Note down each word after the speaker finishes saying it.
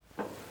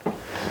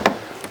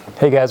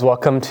Hey guys,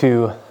 welcome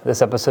to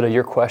this episode of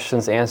Your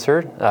Questions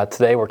Answered.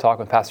 Today we're talking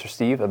with Pastor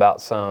Steve about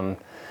some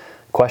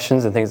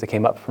questions and things that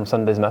came up from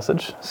Sunday's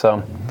message.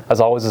 So, as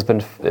always,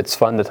 it's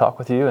fun to talk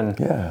with you and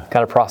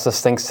kind of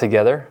process things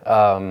together.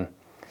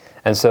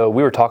 And so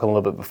we were talking a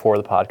little bit before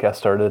the podcast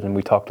started,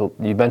 and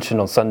you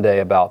mentioned on Sunday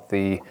about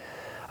an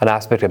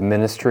aspect of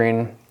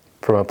ministering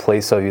from a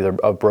place of either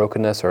of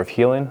brokenness or of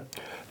healing.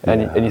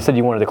 And you said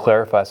you wanted to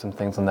clarify some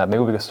things on that.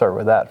 Maybe we could start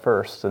with that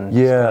first and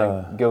just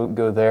kind of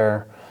go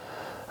there.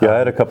 Yeah, I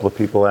had a couple of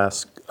people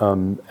ask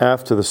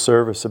after the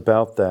service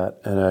about that,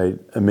 and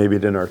I maybe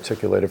didn't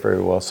articulate it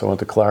very well, so I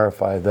want to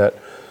clarify that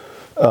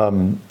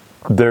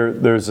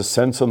there's a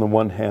sense on the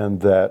one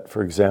hand that,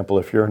 for example,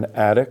 if you're an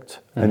addict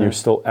and you're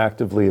still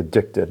actively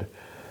addicted,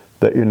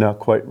 that you're not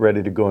quite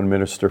ready to go and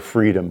minister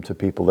freedom to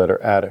people that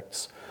are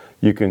addicts.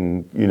 You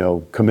can,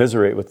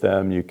 commiserate with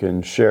them, you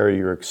can share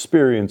your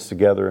experience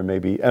together and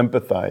maybe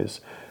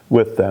empathize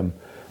with them,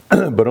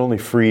 but only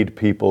freed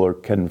people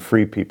can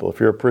free people.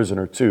 If you're a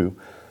prisoner too,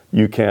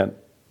 you can't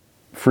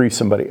free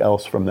somebody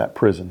else from that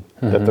prison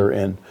that they're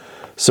in.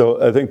 So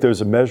I think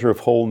there's a measure of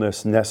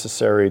wholeness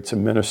necessary to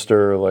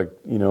minister,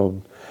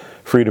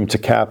 freedom to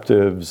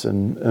captives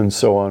and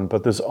so on.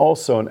 But there's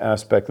also an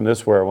aspect, and this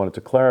is where I wanted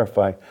to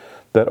clarify,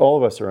 that all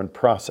of us are in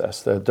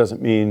process. That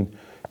doesn't mean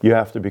you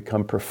have to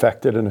become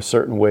perfected in a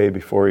certain way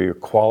before you're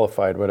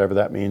qualified, whatever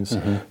that means,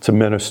 to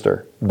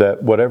minister.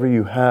 That whatever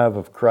you have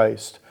of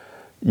Christ,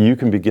 you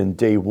can begin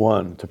day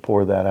one to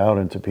pour that out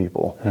into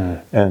people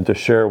and to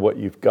share what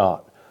you've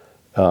got.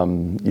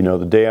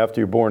 The day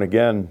after you're born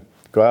again,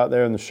 go out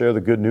there and share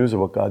the good news of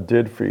what God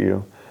did for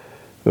you.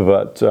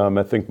 But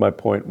I think my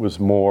point was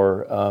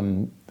more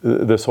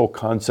this whole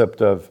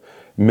concept of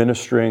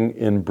ministering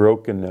in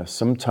brokenness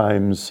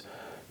sometimes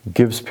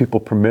gives people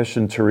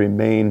permission to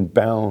remain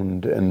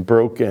bound and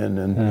broken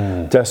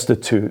and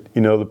destitute.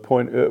 The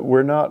point,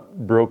 we're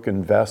not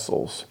broken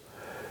vessels.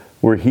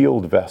 We're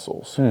healed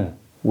vessels.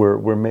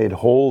 We're made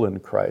whole in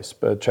Christ.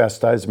 But a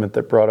chastisement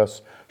that brought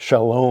us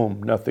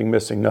shalom, nothing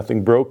missing,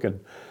 nothing broken,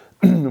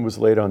 was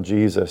laid on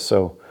Jesus.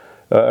 So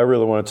I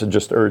really wanted to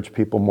just urge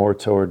people more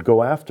toward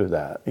go after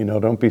that.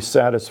 Don't be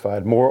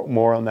satisfied.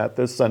 More on that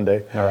this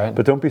Sunday. All right.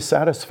 But don't be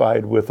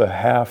satisfied with a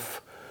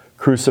half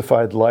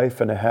crucified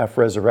life and a half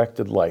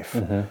resurrected life.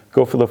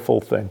 Go for the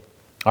full thing.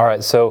 All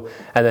right. So,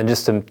 and then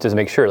just to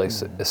make sure,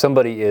 if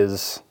somebody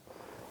is,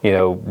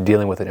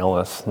 dealing with an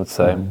illness, let's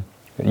say,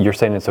 you're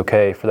saying it's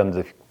okay for them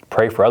to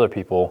pray for other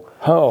people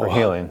for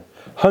healing.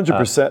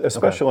 100%,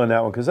 especially on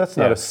that one, because that's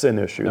not a sin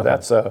issue.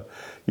 That's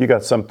you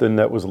got something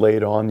that was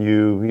laid on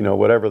you,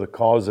 whatever the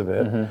cause of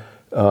it.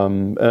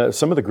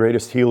 Some of the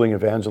greatest healing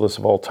evangelists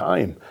of all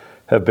time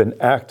have been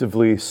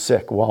actively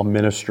sick while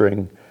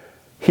ministering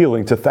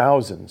healing to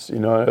thousands.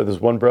 There's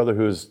one brother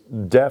who is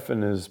deaf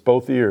in his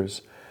both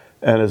ears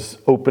and has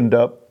opened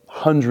up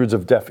hundreds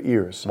of deaf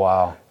ears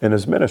in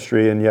his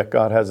ministry, and yet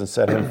God hasn't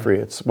set him free.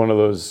 It's one of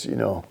those,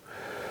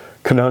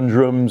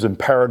 conundrums and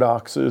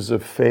paradoxes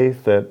of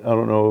faith that I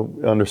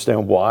don't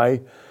understand why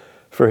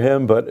for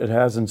him, but it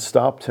hasn't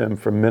stopped him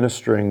from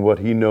ministering what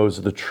he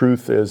knows the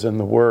truth is in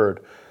the Word.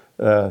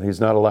 He's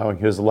not allowing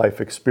his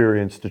life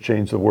experience to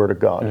change the Word of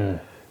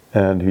God.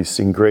 And he's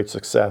seen great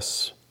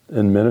success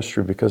in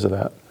ministry because of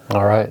that.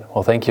 All right.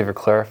 Well, thank you for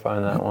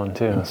clarifying that one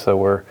too. So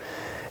we're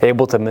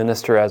able to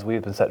minister as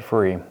we've been set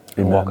free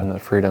and walk in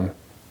that freedom.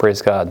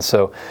 Praise God.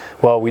 So,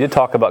 we did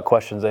talk about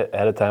questions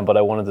ahead of time, but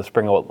I wanted to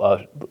spring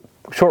a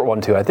short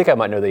one too. I think I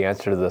might know the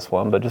answer to this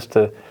one, but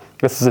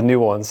this is a new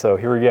one, so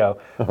here we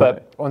go.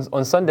 But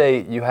on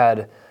Sunday, you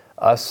had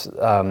us,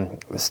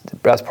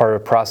 as part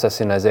of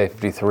processing Isaiah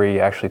 53,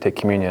 actually take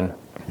communion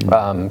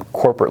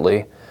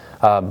corporately.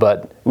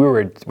 But we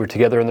were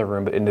together in the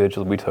room, but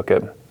individually we took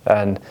it.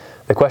 And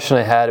the question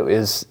I had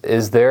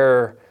is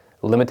there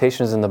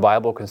limitations in the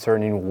Bible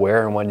concerning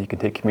where and when you can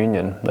take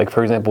communion? Like,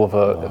 for example, if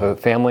a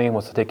family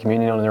wants to take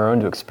communion on their own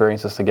to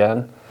experience this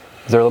again,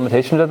 is there a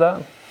limitation to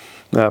that?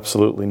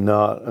 Absolutely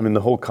not. I mean, the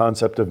whole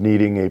concept of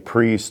needing a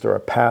priest or a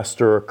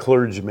pastor or a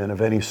clergyman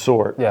of any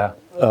sort,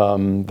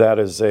 that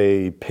is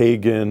a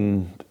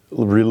pagan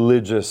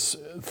religious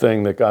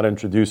thing that got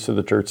introduced to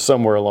the church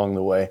somewhere along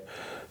the way.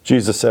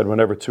 Jesus said,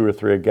 whenever 2 or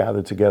 3 are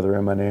gathered together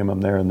in my name,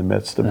 I'm there in the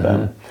midst of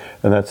them.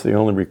 And that's the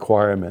only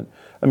requirement.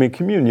 I mean,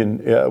 communion,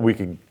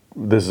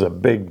 this is a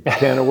big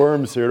can of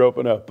worms here to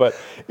open up, but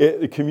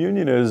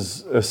communion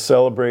is a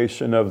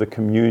celebration of the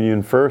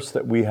communion first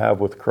that we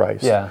have with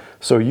Christ.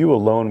 So you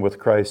alone with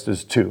Christ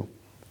is 2,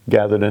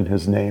 gathered in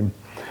His name.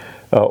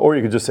 Or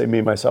you could just say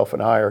me, myself,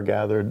 and I are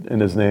gathered in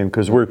His name,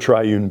 because we're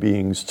triune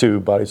beings too,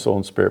 body, soul,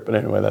 and spirit. But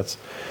anyway, that's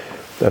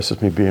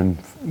just me being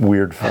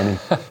weird, funny.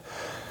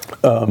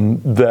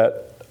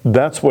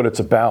 That's what it's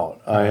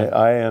about.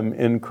 I am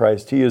in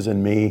Christ, He is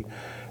in me.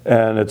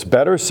 And it's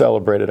better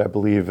celebrated, I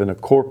believe, in a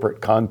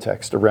corporate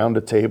context, around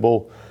a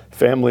table.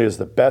 Family is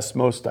the best,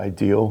 most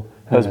ideal.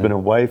 Husband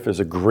and wife is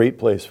a great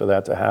place for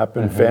that to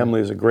happen. Family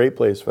is a great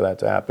place for that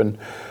to happen.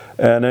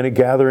 And any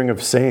gathering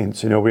of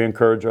saints, we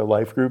encourage our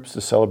life groups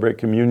to celebrate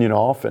communion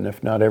often,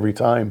 if not every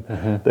time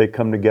they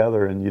come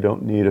together. And you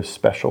don't need a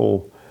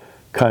special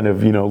kind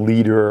of,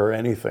 leader or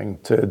anything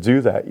to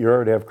do that. You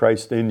already have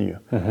Christ in you.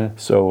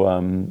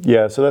 So,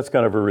 so that's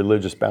kind of a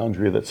religious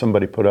boundary that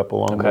somebody put up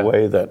along the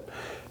way that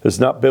is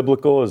not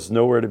biblical, is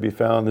nowhere to be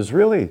found. There's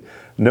really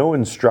no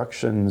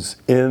instructions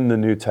in the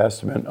New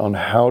Testament on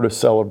how to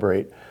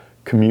celebrate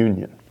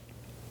communion,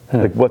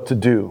 like what to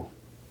do.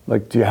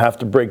 Like, do you have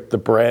to break the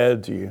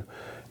bread? Do you,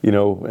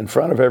 in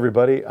front of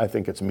everybody? I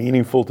think it's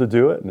meaningful to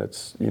do it, and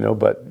it's,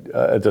 but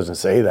it doesn't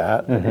say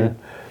that. You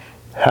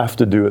have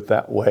to do it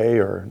that way,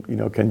 or,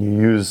 can you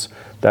use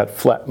that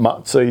flat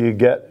matzah you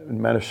get in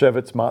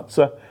Manischewitz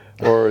matzah?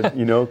 Or,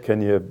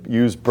 can you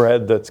use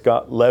bread that's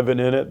got leaven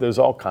in it? There's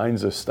all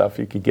kinds of stuff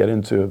you could get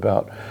into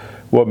about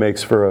what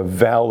makes for a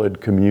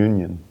valid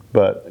communion.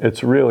 But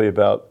it's really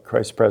about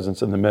Christ's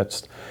presence in the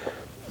midst,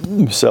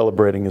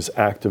 celebrating his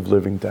active,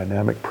 living,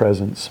 dynamic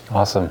presence.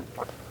 Awesome.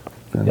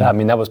 Yeah, I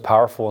mean, that was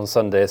powerful on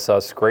Sunday, so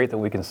it's great that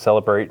we can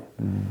celebrate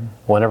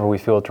whenever we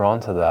feel drawn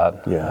to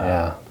that.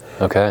 Yeah.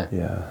 Okay.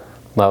 Yeah.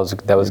 That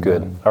was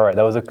good. All right,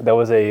 that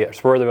was a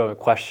spur of the moment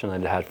question I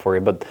had for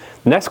you. But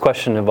the next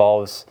question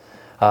involves,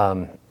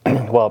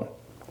 well,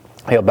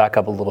 I'll back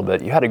up a little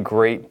bit. You had a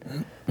great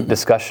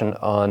discussion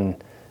on,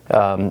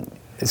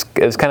 it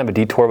was kind of a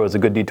detour, but it was a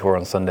good detour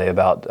on Sunday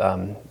about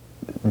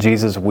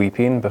Jesus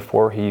weeping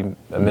before he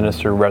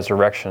administered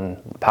resurrection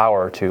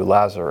power to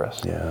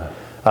Lazarus.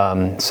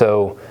 Yeah.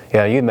 So,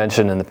 you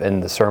mentioned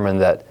in the sermon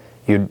that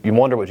you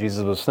wonder what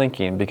Jesus was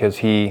thinking,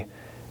 because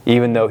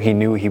even though he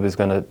knew he was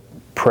going to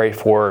pray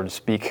for and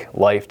speak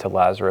life to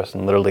Lazarus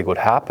and literally would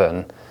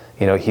happen,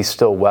 he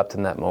still wept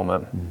in that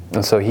moment.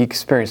 And so he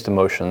experienced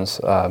emotions.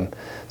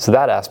 So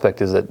that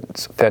aspect is that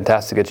it's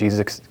fantastic that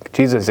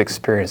Jesus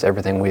experienced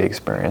everything we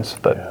experience.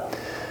 But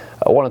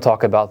I want to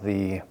talk about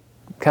the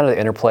kind of the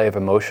interplay of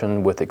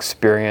emotion with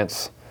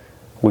experience.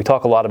 We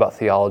talk a lot about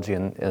theology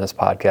in this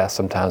podcast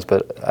sometimes,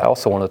 but I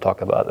also want to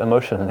talk about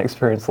emotion and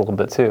experience a little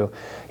bit too.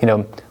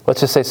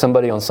 Let's just say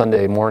somebody on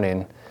Sunday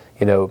morning,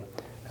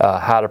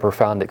 had a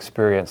profound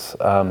experience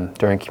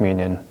during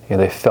communion.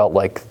 They felt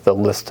like the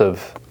list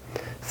of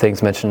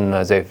things mentioned in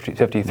Isaiah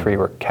 53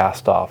 were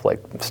cast off, like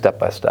step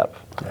by step.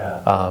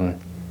 And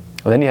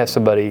then you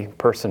have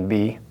person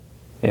B,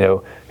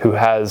 who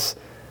has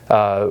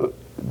a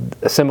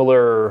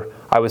similar,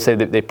 I would say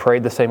that they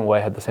prayed the same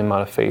way, had the same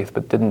amount of faith,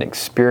 but didn't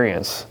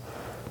experience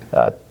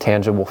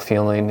tangible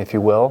feeling, if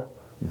you will,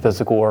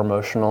 physical or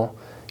emotional.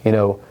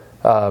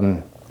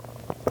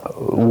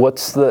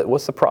 What's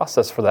the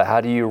process for that?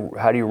 How do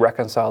you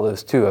reconcile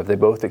those two? Have they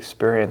both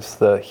experienced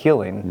the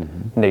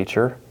healing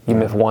nature,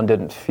 even if one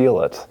didn't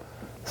feel it,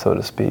 so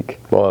to speak?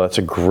 Well, that's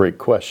a great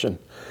question.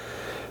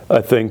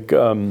 I think,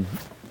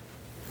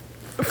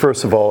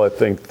 first of all, I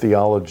think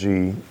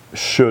theology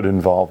should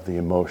involve the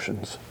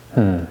emotions.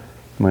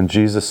 When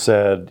Jesus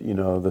said,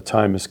 the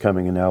time is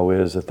coming and now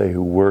is that they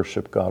who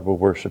worship God will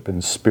worship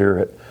in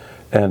spirit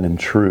and in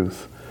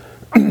truth.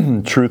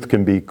 Truth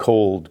can be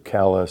cold,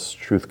 callous.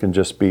 Truth can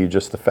just be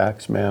just the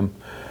facts, ma'am,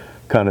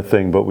 kind of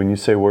thing. But when you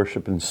say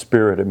worship in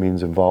spirit, it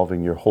means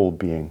involving your whole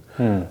being.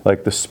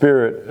 Like the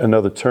spirit,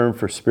 another term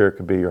for spirit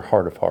could be your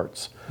heart of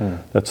hearts.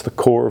 That's the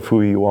core of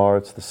who you are.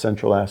 It's the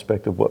central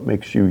aspect of what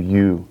makes you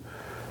you.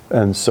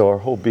 And so our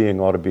whole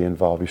being ought to be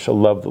involved. You shall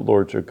love the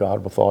Lord your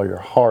God with all your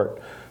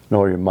heart and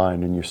all your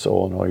mind and your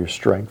soul and all your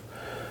strength.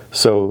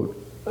 So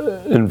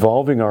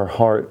involving our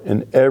heart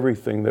in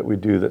everything that we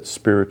do that's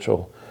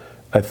spiritual,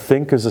 I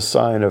think, is a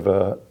sign of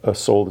a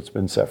soul that's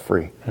been set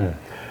free.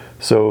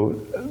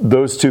 So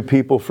those two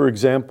people, for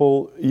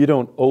example, you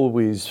don't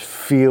always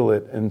feel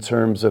it in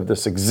terms of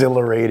this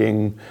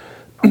exhilarating,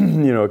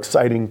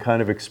 exciting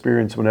kind of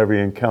experience whenever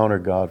you encounter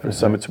God. For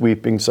some it's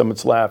weeping, some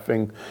it's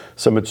laughing,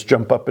 some it's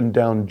jump up and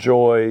down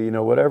joy,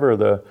 whatever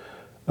the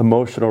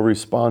emotional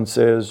response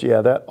is.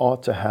 Yeah, that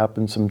ought to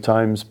happen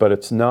sometimes, but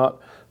it's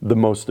not the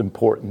most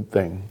important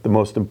thing. The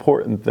most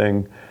important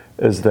thing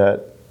is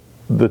that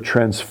the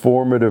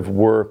transformative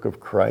work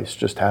of Christ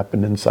just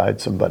happened inside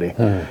somebody.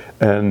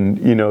 And,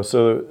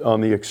 so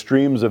on the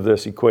extremes of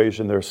this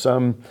equation, there's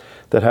some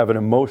that have an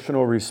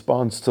emotional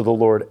response to the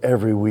Lord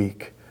every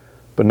week,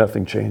 but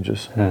nothing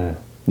changes.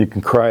 You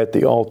can cry at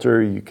the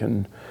altar, you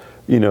can,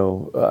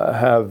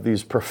 have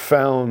these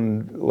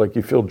profound, like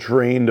you feel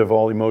drained of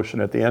all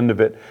emotion at the end of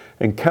it,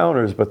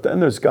 encounters, but then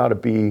there's got to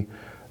be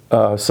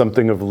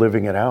something of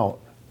living it out.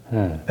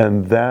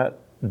 And that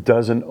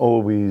doesn't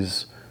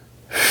always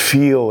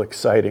feel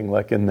exciting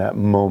like in that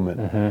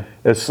moment.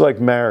 It's like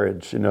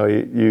marriage,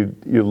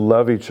 you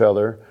love each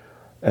other,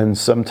 and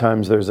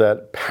sometimes there's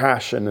that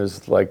passion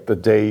is like the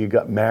day you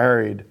got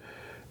married,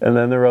 and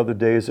then there are other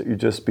days that you're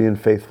just being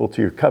faithful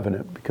to your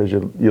covenant because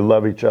you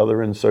love each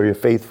other, and so you're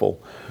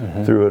faithful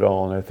through it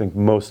all. And I think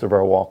most of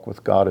our walk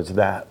with God is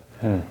that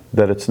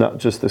it's not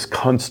just this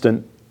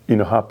constant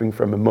hopping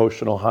from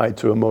emotional high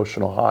to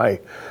emotional high,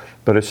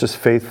 but it's just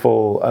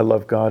faithful. I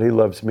love God, He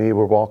loves me,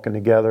 we're walking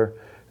together.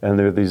 And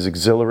there are these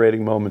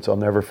exhilarating moments I'll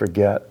never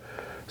forget.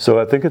 So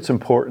I think it's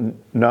important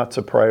not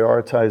to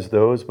prioritize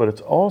those, but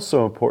it's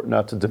also important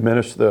not to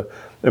diminish the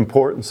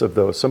importance of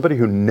those. Somebody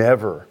who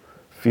never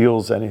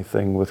feels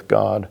anything with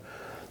God,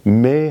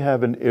 may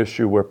have an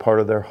issue where part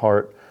of their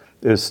heart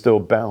is still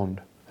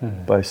bound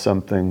by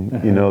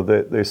something. You know,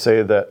 they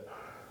say that,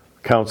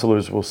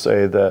 counselors will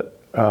say that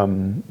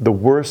the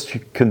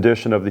worst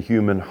condition of the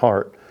human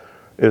heart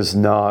is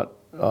not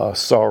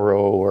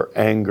sorrow or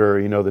anger,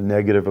 you know, the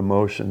negative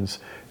emotions.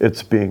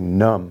 It's being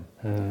numb.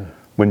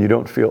 When you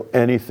don't feel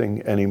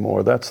anything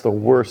anymore, that's the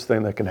worst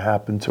thing that can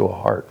happen to a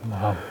heart.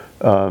 Wow.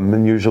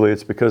 And usually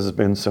it's because there's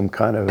been some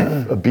kind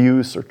of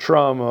abuse or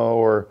trauma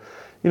or,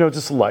 you know,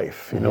 just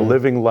life, you know,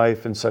 living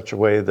life in such a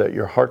way that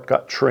your heart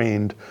got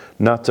trained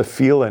not to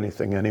feel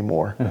anything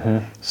anymore.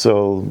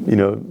 So, you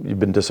know, you've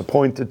been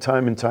disappointed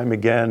time and time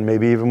again,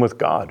 maybe even with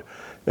God.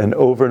 And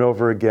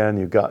over again,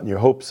 you've gotten your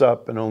hopes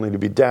up and only to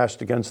be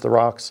dashed against the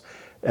rocks.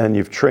 And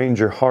you've trained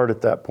your heart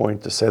at that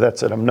point to say,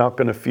 that's it, I'm not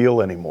going to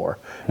feel anymore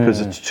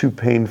because it's too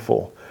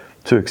painful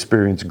to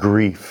experience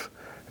grief.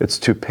 It's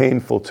too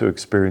painful to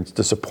experience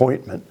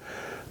disappointment.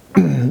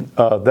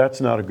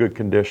 That's not a good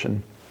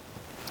condition.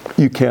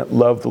 You can't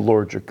love the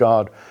Lord your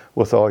God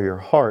with all your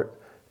heart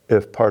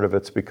if part of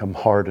it's become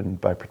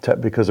hardened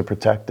because of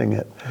protecting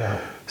it.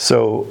 Yeah.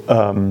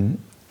 So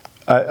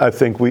I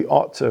think we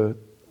ought to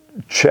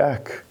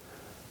check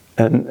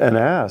and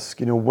ask,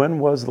 you know, when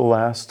was the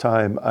last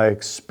time I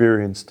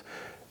experienced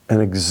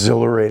an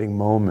exhilarating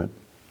moment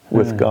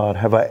with God?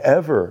 Have I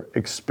ever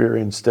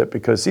experienced it?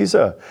 Because he's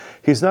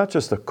not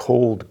just a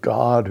cold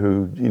God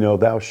who, you know,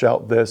 thou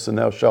shalt this and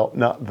thou shalt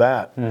not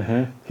that.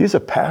 He's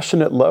a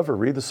passionate lover.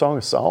 Read the Song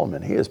of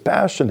Solomon. He is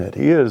passionate.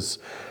 He is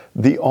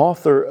the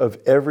author of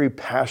every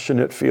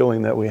passionate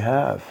feeling that we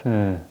have.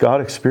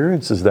 God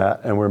experiences that,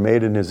 and we're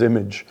made in his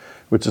image,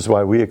 which is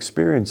why we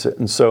experience it.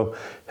 And so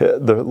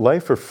the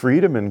life of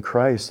freedom in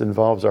Christ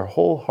involves our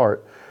whole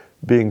heart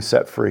being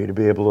set free, to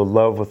be able to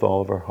love with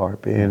all of our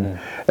heart. And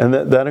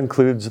that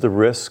includes the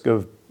risk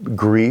of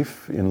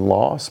grief and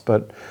loss,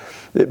 but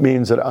it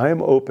means that I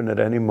am open at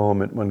any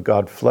moment when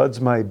God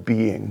floods my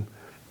being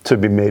to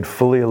be made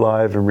fully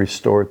alive and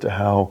restored to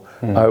how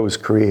I was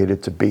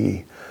created to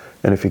be.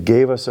 And if he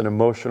gave us an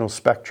emotional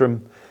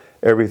spectrum,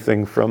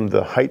 everything from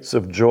the heights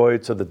of joy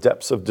to the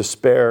depths of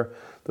despair,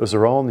 those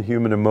are all in the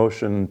human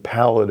emotion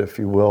palette, if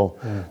you will,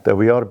 that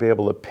we ought to be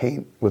able to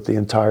paint with the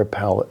entire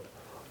palette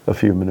of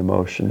human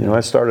emotion. You know, I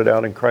started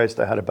out in Christ,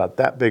 I had about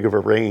that big of a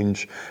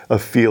range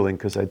of feeling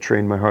because I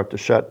trained my heart to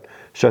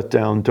shut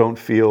down, don't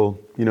feel.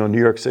 You know, New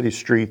York City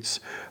streets,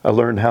 I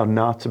learned how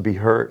not to be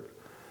hurt.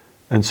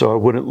 And so I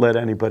wouldn't let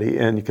anybody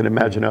in. You can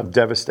imagine how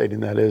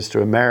devastating that is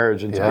to a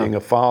marriage and to being a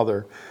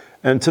father.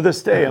 And to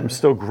this day, I'm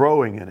still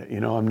growing in it. You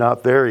know, I'm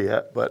not there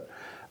yet, but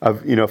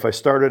you know, if I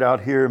started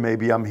out here,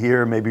 maybe I'm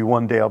here, maybe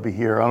one day I'll be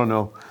here. I don't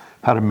know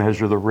how to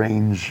measure the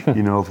range,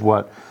 you know, of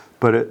what.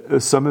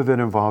 But some of it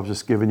involves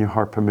just giving your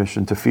heart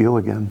permission to feel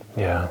again.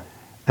 Yeah.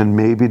 And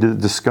maybe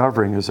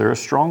discovering, is there a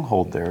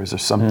stronghold there? Is there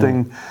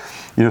something,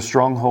 you know,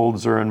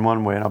 strongholds are in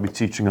one way, and I'll be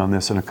teaching on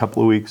this in a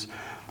couple of weeks.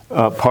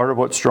 Part of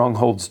what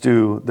strongholds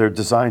do, they're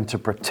designed to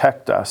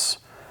protect us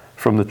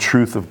from the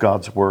truth of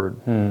God's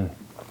word.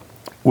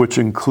 Which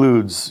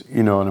includes,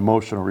 you know, an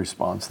emotional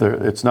response.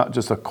 It's not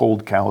just a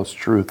cold, callous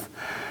truth.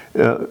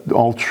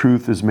 All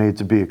truth is made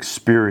to be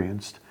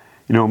experienced.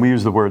 You know, when we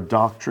use the word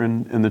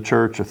doctrine in the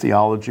church or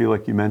theology,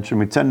 like you mentioned,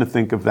 we tend to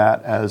think of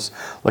that as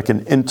like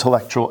an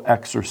intellectual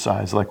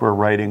exercise, like we're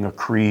writing a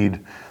creed,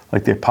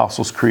 like the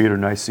Apostles' Creed or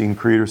Nicene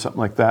Creed or something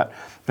like that.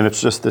 And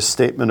it's just this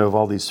statement of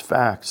all these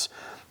facts.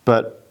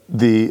 But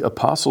the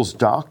Apostles'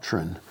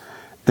 doctrine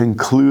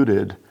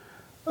included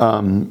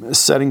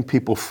setting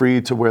people free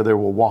to where they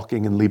were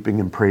walking and leaping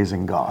and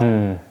praising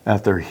God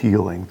at their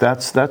healing.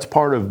 That's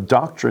part of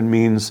doctrine,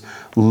 means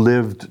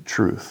lived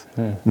truth,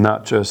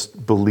 not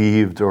just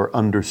believed or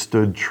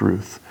understood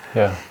truth.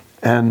 Yeah.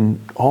 And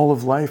all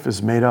of life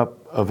is made up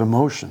of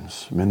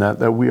emotions. I mean,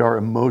 that we are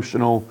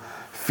emotional,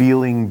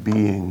 feeling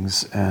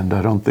beings, and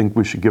I don't think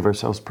we should give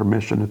ourselves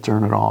permission to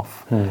turn it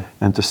off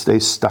and to stay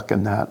stuck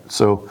in that.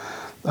 So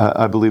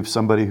I believe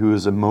somebody who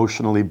is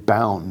emotionally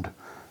bound,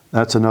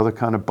 that's another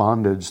kind of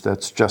bondage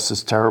that's just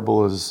as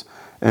terrible as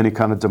any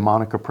kind of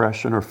demonic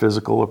oppression or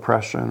physical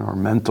oppression or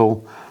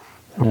mental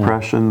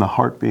oppression. The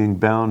heart being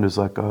bound is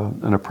like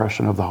an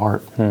oppression of the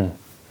heart.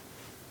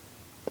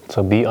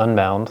 So be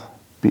unbound.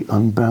 Be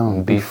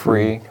unbound. Be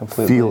free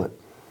completely. Feel it.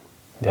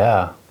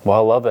 Yeah. Well,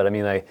 I love it. I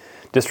mean, I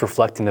just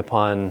reflecting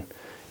upon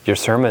your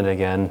sermon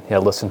again, I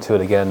listened to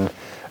it again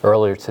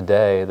earlier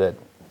today, that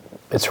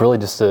it's really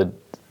just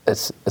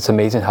it's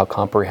amazing how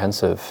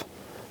comprehensive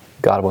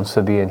God wants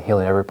to be in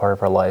healing every part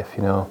of our life,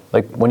 you know.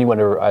 Like when you went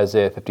to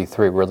Isaiah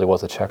 53, it really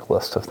was a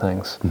checklist of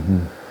things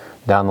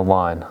down the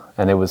line,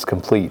 and it was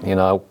complete. You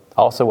know, I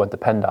also went to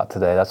PennDOT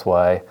today. That's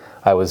why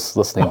I was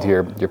listening to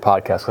your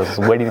podcast, because I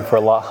was waiting for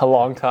a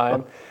long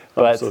time.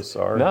 But, I'm so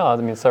sorry. No, I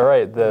mean, it's all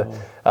right.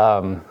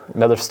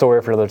 Another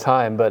story for another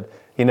time, but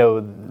you know,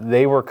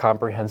 they were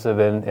comprehensive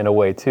in a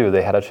way too.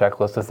 They had a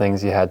checklist of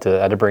things you had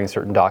to bring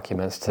certain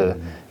documents to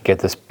get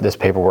this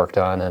paperwork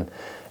done,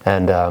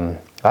 and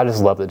I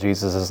just love that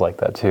Jesus is like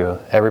that too.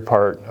 Every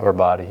part of our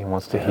body He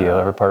wants to heal.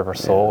 Every part of our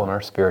soul and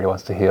our spirit He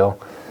wants to heal.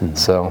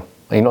 So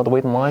you don't have to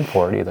wait in line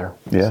for it either.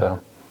 Yeah.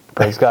 So.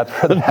 praise God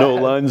for that. No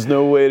lines,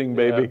 no waiting,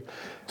 baby. Yeah.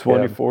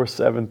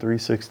 24/7,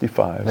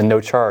 365. And no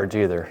charge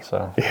either.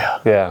 So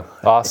Yeah.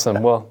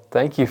 Awesome. Well,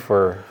 thank you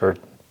for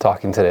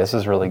talking today. This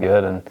is really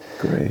good, and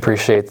Great.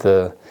 appreciate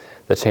the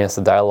chance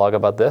to dialogue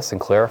about this and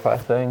clarify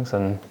things.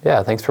 And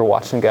thanks for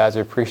watching, guys.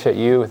 We appreciate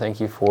you. Thank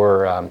you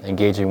for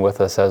engaging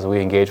with us as we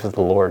engage with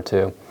the Lord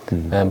too.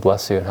 And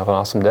bless you and have an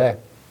awesome day.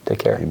 Take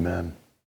care. Amen.